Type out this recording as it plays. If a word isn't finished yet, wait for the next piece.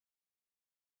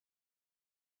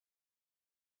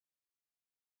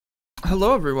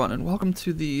Hello everyone, and welcome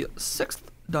to the 6th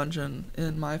dungeon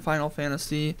in my Final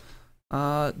Fantasy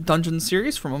dungeon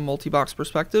series from a multi-box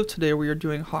perspective. Today we are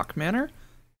doing Haukke Manor.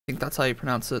 I think that's how you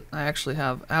pronounce it. I actually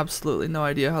have absolutely no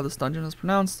idea how this dungeon is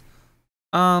pronounced.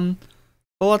 But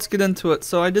let's get into it.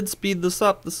 So I did speed this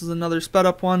up. This is another sped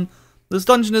up one. This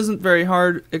dungeon isn't very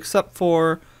hard except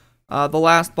for the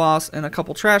last boss and a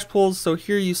couple trash pulls. So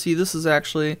here you see this is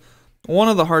actually one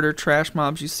of the harder trash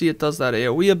mobs. You see it does that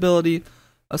AoE ability.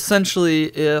 Essentially,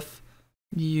 if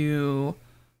you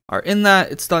are in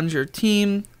that, it stuns your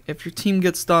team. If your team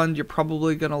gets stunned, you're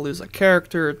probably going to lose a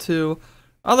character or two.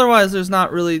 Otherwise, there's not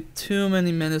really too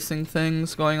many menacing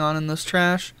things going on in this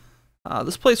trash.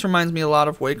 This place reminds me a lot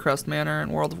of Waycrest Manor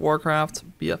in World of Warcraft,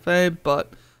 BFA,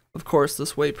 but of course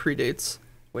this way predates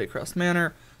Waycrest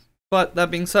Manor. But that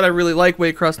being said, I really like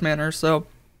Waycrest Manor, so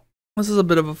this is a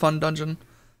bit of a fun dungeon.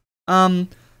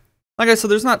 Like I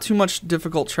said, there's not too much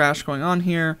difficult trash going on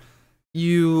here.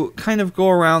 You kind of go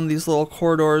around these little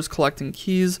corridors collecting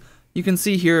keys. You can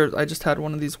see here, I just had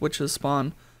one of these witches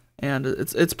spawn, and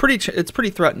it's pretty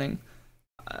threatening.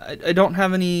 I don't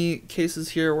have any cases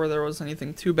here where there was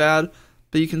anything too bad,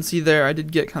 but you can see there I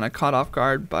did get kind of caught off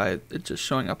guard by it just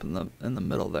showing up in the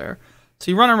middle there. So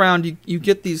you run around, you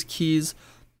get these keys.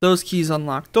 Those keys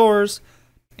unlock doors.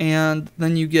 And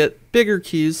then you get bigger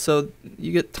keys, so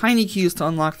you get tiny keys to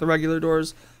unlock the regular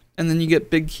doors, and then you get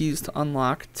big keys to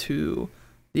unlock to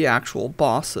the actual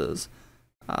bosses.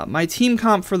 My team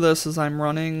comp for this is I'm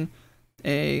running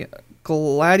a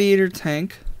gladiator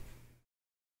tank,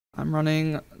 I'm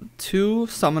running 2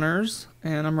 summoners,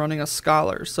 and I'm running a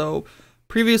scholar. So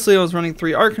previously I was running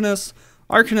 3 arcanists.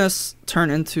 Arcanists turn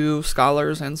into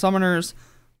scholars and summoners,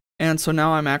 and so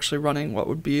now I'm actually running what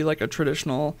would be like a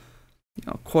traditional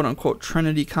quote-unquote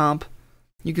Trinity comp.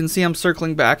 You can see I'm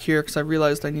circling back here because I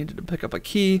realized I needed to pick up a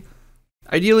key.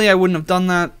 Ideally, I wouldn't have done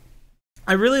that.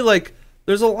 I really like,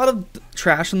 there's a lot of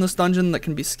trash in this dungeon that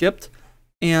can be skipped,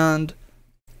 and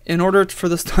in order for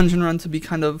this dungeon run to be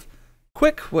kind of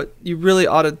quick, what you really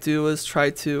ought to do is try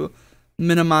to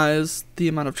minimize the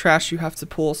amount of trash you have to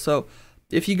pull. So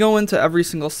if you go into every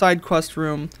single side quest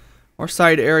room or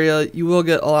side area, you will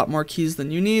get a lot more keys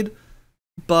than you need.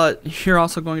 But you're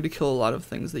also going to kill a lot of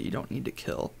things that you don't need to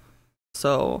kill.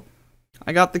 So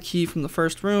I got the key from the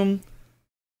first room.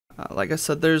 Like I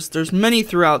said, there's many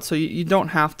throughout, so you don't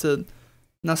have to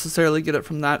necessarily get it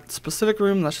from that specific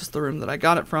room. That's just the room that I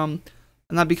got it from.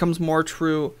 And that becomes more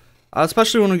true,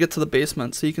 especially when we get to the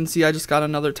basement. So you can see I just got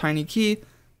another tiny key.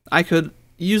 I could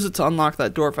use it to unlock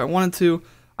that door if I wanted to.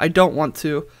 I don't want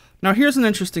to. Now here's an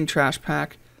interesting trash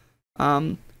pack.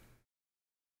 No,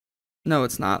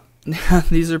 it's not.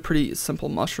 These are pretty simple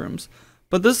mushrooms.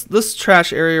 But this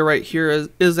trash area right here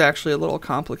is actually a little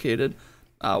complicated.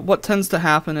 What tends to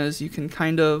happen is you can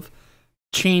kind of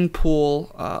chain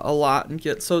pool a lot and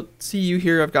get... So see you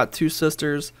here, I've got 2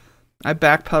 sisters. I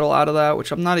backpedal out of that,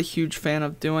 which I'm not a huge fan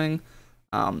of doing.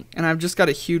 And I've just got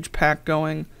a huge pack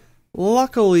going.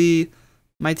 Luckily,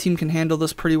 my team can handle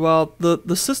this pretty well.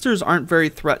 The sisters aren't very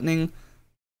threatening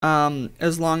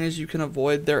as long as you can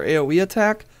avoid their AoE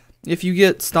attack. If you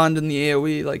get stunned in the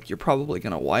AoE, like, you're probably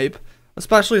going to wipe.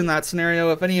 Especially in that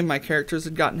scenario, if any of my characters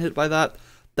had gotten hit by that,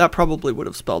 that probably would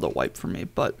have spelled a wipe for me.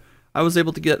 But I was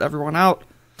able to get everyone out,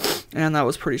 and that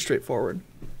was pretty straightforward.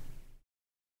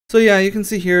 So yeah, you can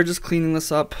see here, just cleaning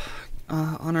this up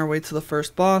on our way to the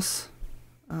first boss.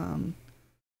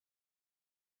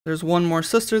 There's one more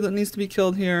sister that needs to be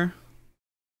killed here.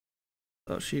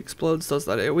 So she explodes, does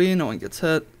that AoE, no one gets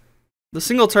hit. The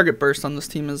single target burst on this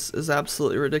team is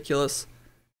absolutely ridiculous.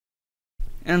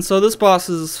 And so this boss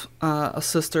is a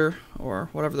sister, or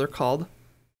whatever they're called.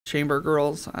 Chamber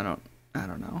girls, I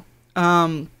don't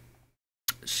know.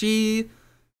 She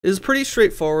is pretty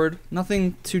straightforward,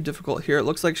 nothing too difficult here. It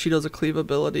looks like she does a cleave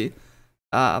ability.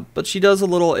 But she does a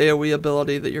little AoE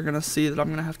ability that you're going to see that I'm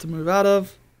going to have to move out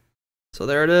of. So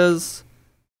there it is.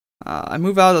 I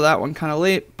move out of that one kind of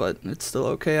late, but it's still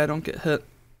okay, I don't get hit.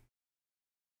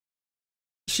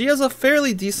 She has a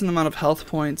fairly decent amount of health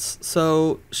points,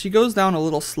 so she goes down a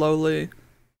little slowly,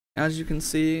 as you can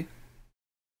see.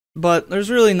 But there's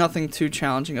really nothing too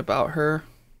challenging about her,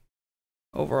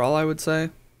 overall, I would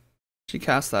say. She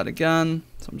casts that again,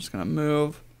 so I'm just going to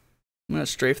move. I'm going to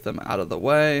strafe them out of the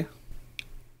way.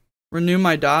 Renew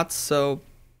my dots, so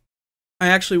I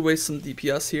actually waste some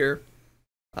DPS here,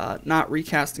 not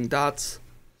recasting dots.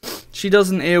 She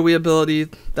does an AoE ability,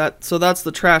 so that's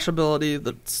the trash ability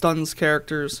that stuns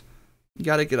characters. You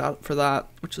gotta get out for that,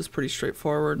 which is pretty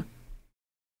straightforward.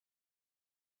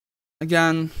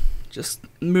 Again, just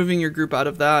moving your group out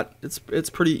of that, it's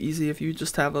pretty easy if you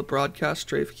just have a broadcast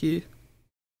strafe key.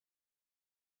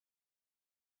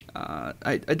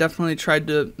 I definitely tried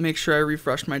to make sure I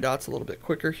refreshed my dots a little bit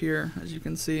quicker here. As you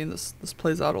can see, this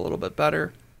plays out a little bit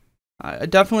better. I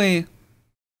definitely...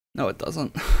 No, it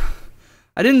doesn't.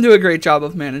 I didn't do a great job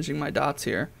of managing my dots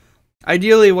here.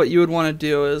 Ideally, what you would want to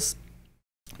do is,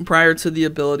 prior to the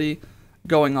ability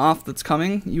going off that's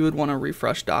coming, you would want to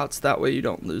refresh dots. That way you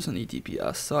don't lose any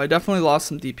DPS. So I definitely lost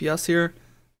some DPS here.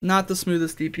 Not the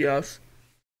smoothest DPS,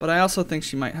 but I also think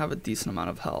she might have a decent amount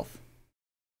of health.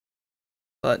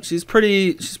 But she's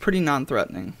pretty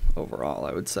non-threatening overall,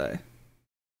 I would say.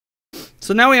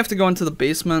 So now we have to go into the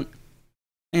basement,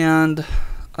 and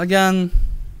again,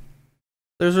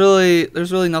 there's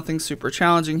really nothing super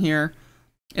challenging here.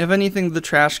 If anything, the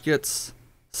trash gets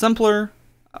simpler.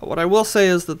 What I will say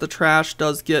is that the trash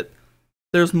does get,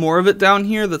 there's more of it down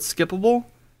here that's skippable.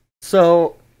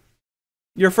 So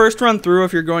your first run through,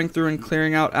 if you're going through and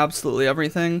clearing out absolutely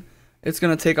everything, it's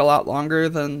going to take a lot longer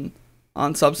than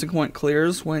on subsequent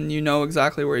clears when you know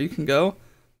exactly where you can go.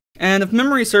 And if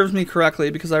memory serves me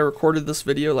correctly, because I recorded this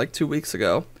video like 2 weeks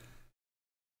ago,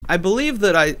 I believe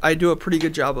that I do a pretty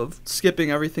good job of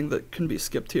skipping everything that can be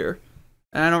skipped here.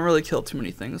 And I don't really kill too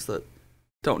many things that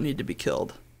don't need to be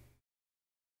killed.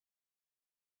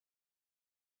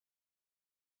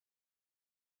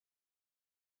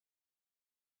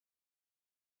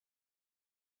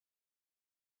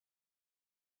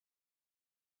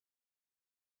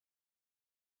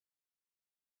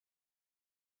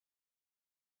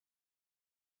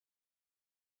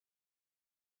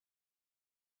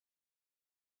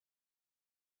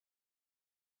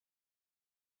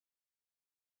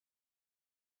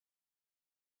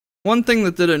 One thing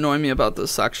that did annoy me about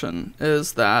this section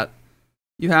is that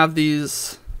you have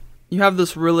this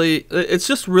really, it's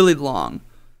just really long.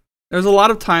 There's a lot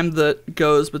of time that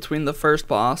goes between the first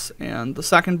boss and the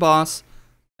second boss,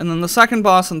 and then the second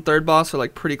boss and third boss are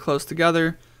like pretty close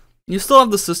together. You still have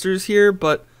the sisters here,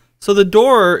 but so the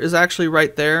door is actually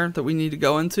right there that we need to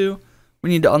go into.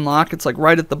 We need to unlock. It's like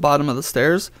right at the bottom of the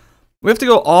stairs. We have to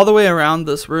go all the way around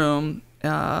this room,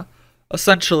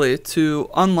 essentially, to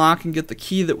unlock and get the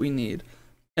key that we need.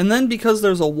 And then because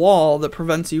there's a wall that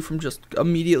prevents you from just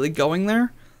immediately going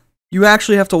there, you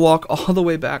actually have to walk all the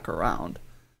way back around,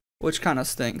 which kind of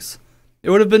stinks. It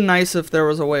would have been nice if there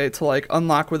was a way to like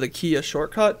unlock with a key a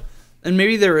shortcut, and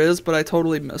maybe there is, but I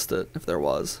totally missed it if there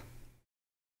was.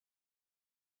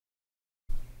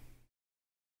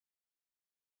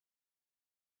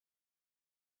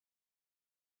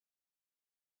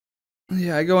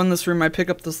 Yeah, I go in this room, I pick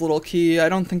up this little key. I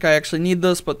don't think I actually need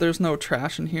this, but there's no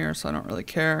trash in here, so I don't really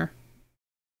care.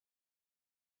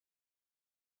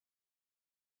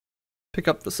 Pick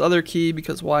up this other key,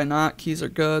 because why not? Keys are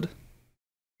good.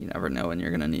 You never know when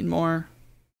you're gonna need more.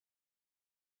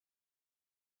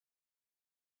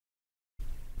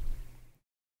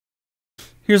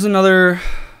 Here's another...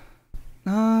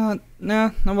 nah,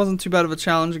 that wasn't too bad of a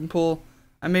challenging pull.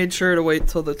 I made sure to wait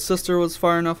till the sister was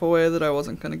far enough away that I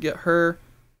wasn't going to get her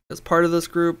as part of this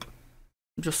group.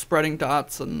 I'm just spreading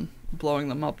dots and blowing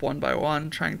them up one by one,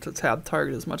 trying to tab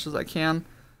target as much as I can.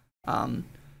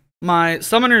 My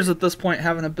summoners at this point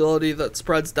have an ability that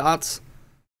spreads dots,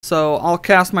 so I'll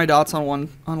cast my dots on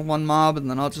one mob, and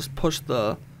then I'll just push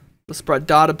the spread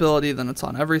dot ability, then it's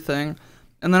on everything.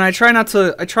 And then I try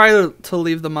to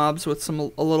leave the mobs with a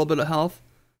little bit of health.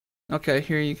 Okay,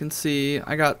 here you can see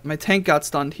my tank got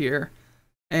stunned here,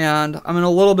 and I'm in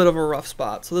a little bit of a rough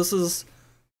spot. So this is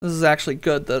actually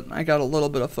good that I got a little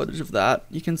bit of footage of that.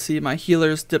 You can see my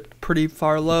healers dipped pretty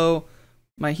far low.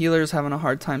 My healer's having a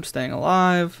hard time staying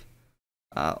alive.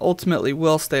 Ultimately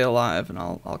will stay alive, and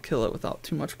I'll kill it without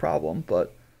too much problem,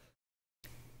 but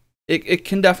it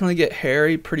can definitely get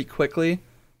hairy pretty quickly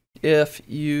if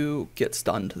you get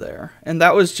stunned there. And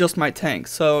that was just my tank,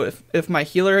 so if my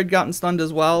healer had gotten stunned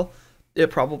as well, it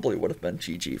probably would have been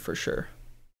GG for sure.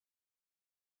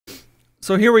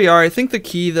 So here we are. I think the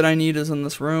key that I need is in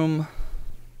this room.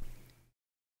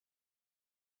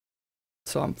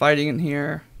 So I'm fighting in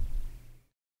here.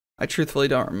 I truthfully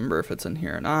don't remember if it's in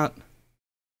here or not.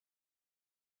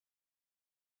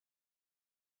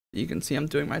 You can see I'm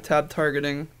doing my tab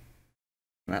targeting.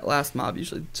 And that last mob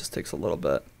usually just takes a little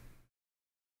bit.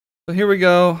 So here we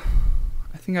go.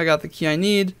 I think I got the key I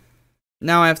need.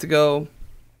 Now I have to go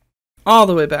all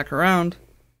the way back around.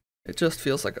 It just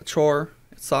feels like a chore.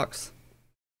 It sucks.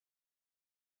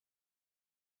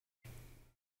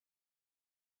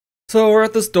 So we're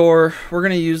at this door. We're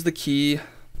going to use the key.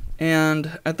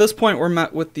 And at this point we're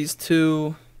met with these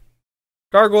two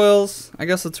gargoyles. I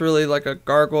guess it's really like a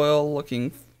gargoyle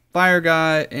looking fire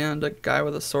guy and a guy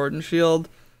with a sword and shield.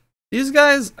 These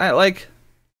guys, I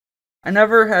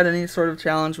never had any sort of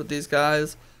challenge with these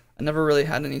guys. I never really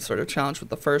had any sort of challenge with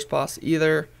the first boss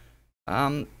either.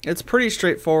 It's pretty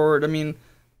straightforward. I mean,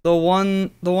 the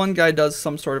one guy does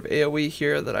some sort of AoE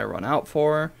here that I run out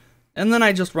for, and then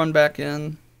I just run back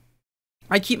in.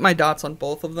 I keep my dots on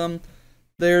both of them.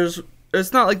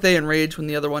 It's not like they enrage when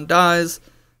the other one dies.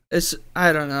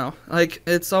 I don't know. Like,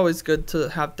 it's always good to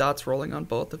have dots rolling on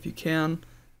both if you can,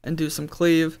 and do some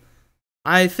cleave.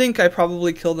 I think I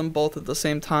probably kill them both at the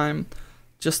same time,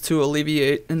 just to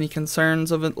alleviate any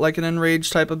concerns of it, like an enrage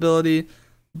type ability,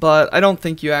 but I don't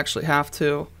think you actually have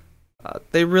to.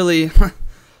 They really,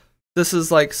 this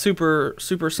is like super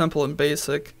simple and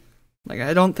basic. Like,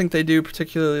 I don't think they do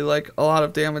particularly like a lot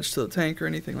of damage to the tank or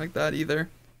anything like that either.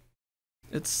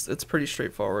 It's pretty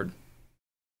straightforward.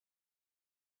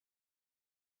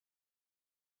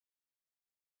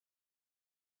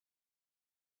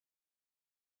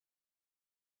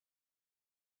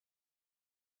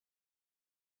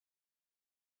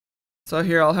 So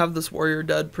here, I'll have this warrior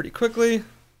dead pretty quickly.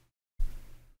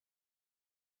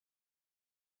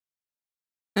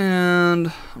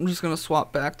 And I'm just going to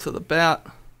swap back to the bat,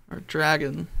 or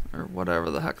dragon, or whatever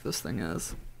the heck this thing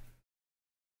is.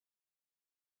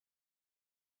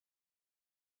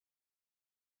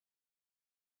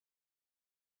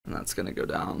 And that's going to go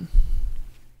down.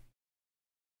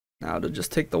 Now to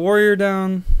just take the warrior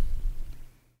down.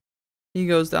 He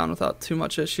goes down without too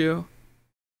much issue.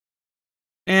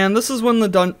 And this is when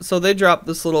so they drop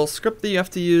this little script that you have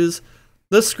to use.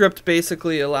 This script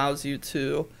basically allows you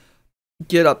to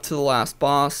get up to the last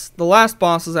boss. The last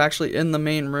boss is actually in the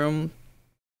main room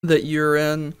that you're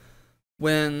in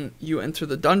when you enter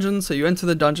the dungeon. So you enter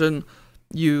the dungeon,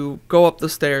 you go up the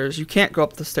stairs. You can't go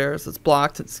up the stairs, it's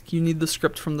blocked. You need the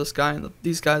script from this guy and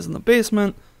these guys in the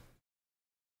basement.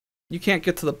 You can't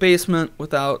get to the basement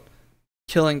without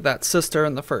killing that sister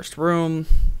in the first room,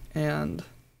 and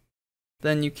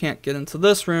then you can't get into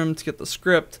this room to get the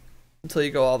script until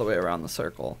you go all the way around the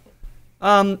circle.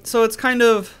 So it's kind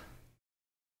of,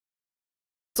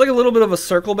 it's like a little bit of a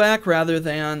circle back rather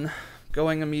than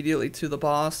going immediately to the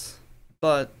boss,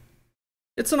 but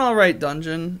it's an alright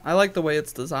dungeon. I like the way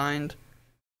it's designed.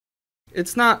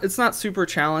 It's not super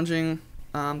challenging.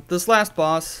 This last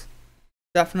boss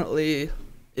definitely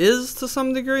is to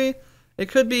some degree.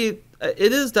 It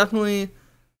is definitely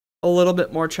a little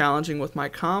bit more challenging with my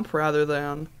comp rather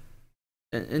than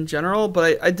in general,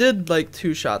 but I did like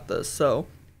two-shot this, so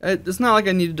it's not like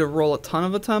I needed to roll a ton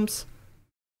of attempts.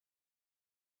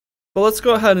 But let's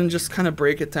go ahead and just kind of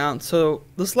break it down. So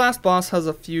this last boss has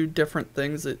a few different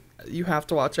things that you have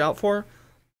to watch out for.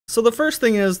 So the first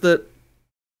thing is that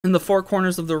in the four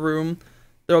corners of the room,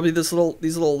 there will be these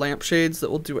little lampshades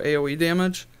that will do AoE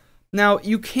damage. Now,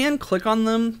 you can click on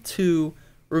them to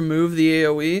remove the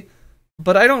AoE,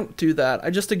 but I don't do that. I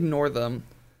just ignore them.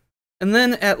 And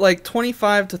then at like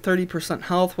 25 to 30%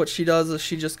 health, what she does is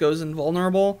she just goes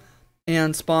invulnerable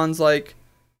and spawns like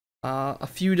a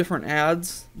few different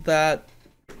ads that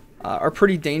are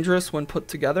pretty dangerous when put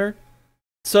together.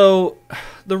 So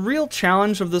the real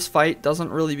challenge of this fight doesn't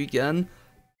really begin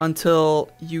until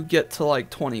you get to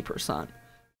like 20%.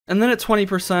 And then at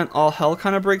 20%, all hell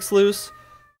kind of breaks loose.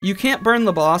 You can't burn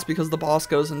the boss because the boss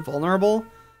goes invulnerable.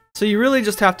 So you really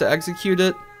just have to execute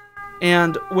it,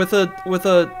 and with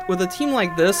a team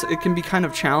like this, it can be kind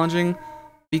of challenging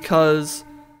because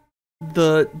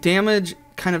the damage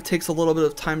kind of takes a little bit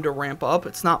of time to ramp up.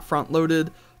 It's not front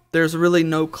loaded. There's really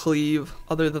no cleave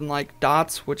other than like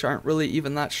dots, which aren't really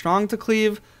even that strong to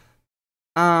cleave.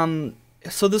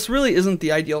 So this really isn't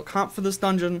the ideal comp for this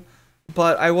dungeon,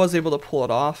 but I was able to pull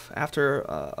it off after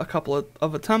a couple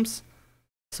of attempts.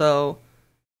 So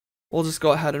we'll just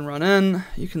go ahead and run in.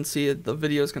 You can see the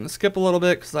video is going to skip a little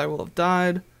bit because I will have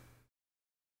died.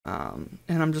 And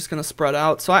I'm just going to spread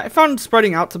out. So I found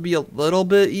spreading out to be a little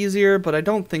bit easier, but I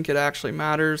don't think it actually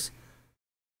matters.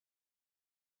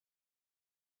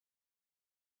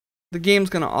 The game's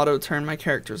going to auto-turn my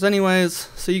characters anyways,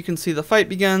 so you can see the fight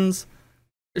begins.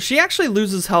 She actually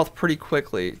loses health pretty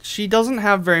quickly. She doesn't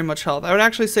have very much health. I would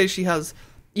actually say she has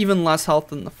even less health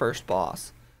than the first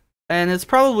boss. And it's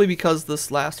probably because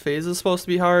this last phase is supposed to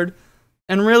be hard.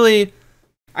 And really,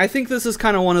 I think this is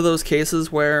kind of one of those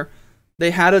cases where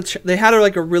they had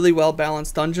like a really well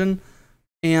balanced dungeon,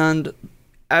 and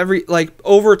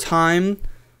over time,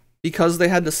 because they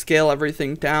had to scale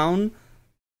everything down,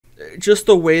 just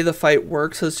the way the fight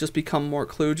works has just become more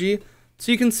kludgy.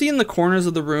 So you can see in the corners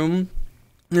of the room,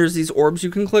 there's these orbs you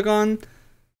can click on.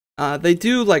 They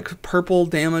do like purple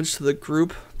damage to the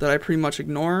group that I pretty much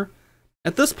ignore.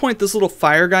 At this point, this little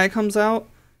fire guy comes out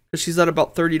because she's at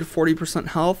about 30 to 40%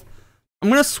 health. I'm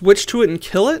going to switch to it and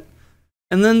kill it.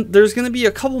 And then there's going to be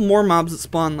a couple more mobs that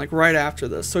spawn like right after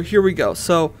this. So here we go.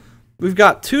 So we've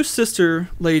got 2 sister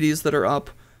ladies that are up.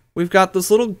 We've got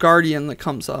this little guardian that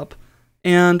comes up.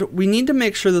 And we need to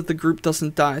make sure that the group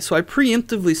doesn't die. So I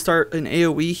preemptively start an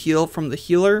AoE heal from the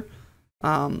healer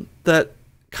that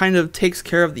kind of takes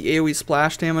care of the AoE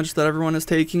splash damage that everyone is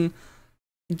taking.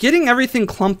 Getting everything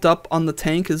clumped up on the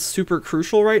tank is super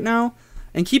crucial right now.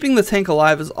 And keeping the tank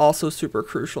alive is also super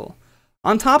crucial.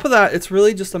 On top of that, it's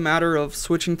really just a matter of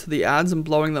switching to the ads and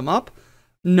blowing them up,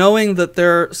 knowing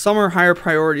that some are higher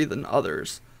priority than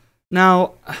others.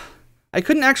 Now, I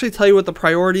couldn't actually tell you what the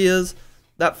priority is.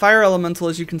 That fire elemental,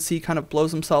 as you can see, kind of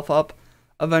blows himself up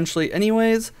eventually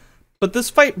anyways. But this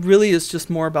fight really is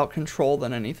just more about control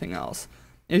than anything else.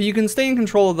 If you can stay in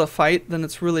control of the fight, then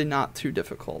it's really not too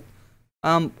difficult.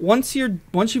 Once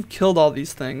you've killed all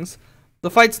these things, the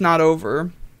fight's not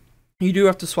over. You do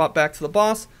have to swap back to the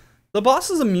boss. The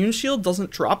boss's immune shield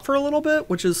doesn't drop for a little bit,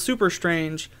 which is super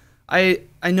strange. I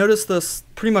notice this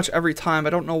pretty much every time. I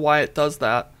don't know why it does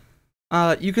that.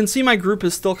 You can see my group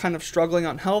is still kind of struggling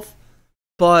on health,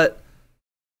 but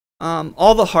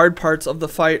all the hard parts of the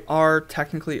fight are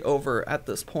technically over at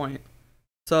this point.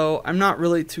 So I'm not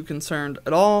really too concerned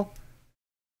at all.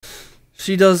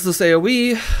 She does this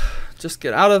AoE, just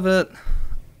get out of it.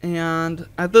 And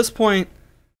at this point,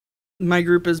 my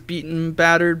group is beaten,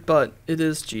 battered, but it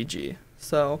is GG.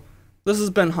 So this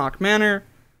has been Haukke Manor.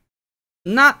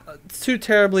 Not too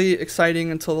terribly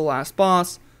exciting until the last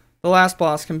boss. The last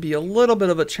boss can be a little bit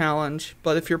of a challenge,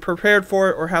 but if you're prepared for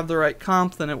it or have the right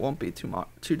comp, then it won't be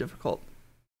too difficult.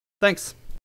 Thanks.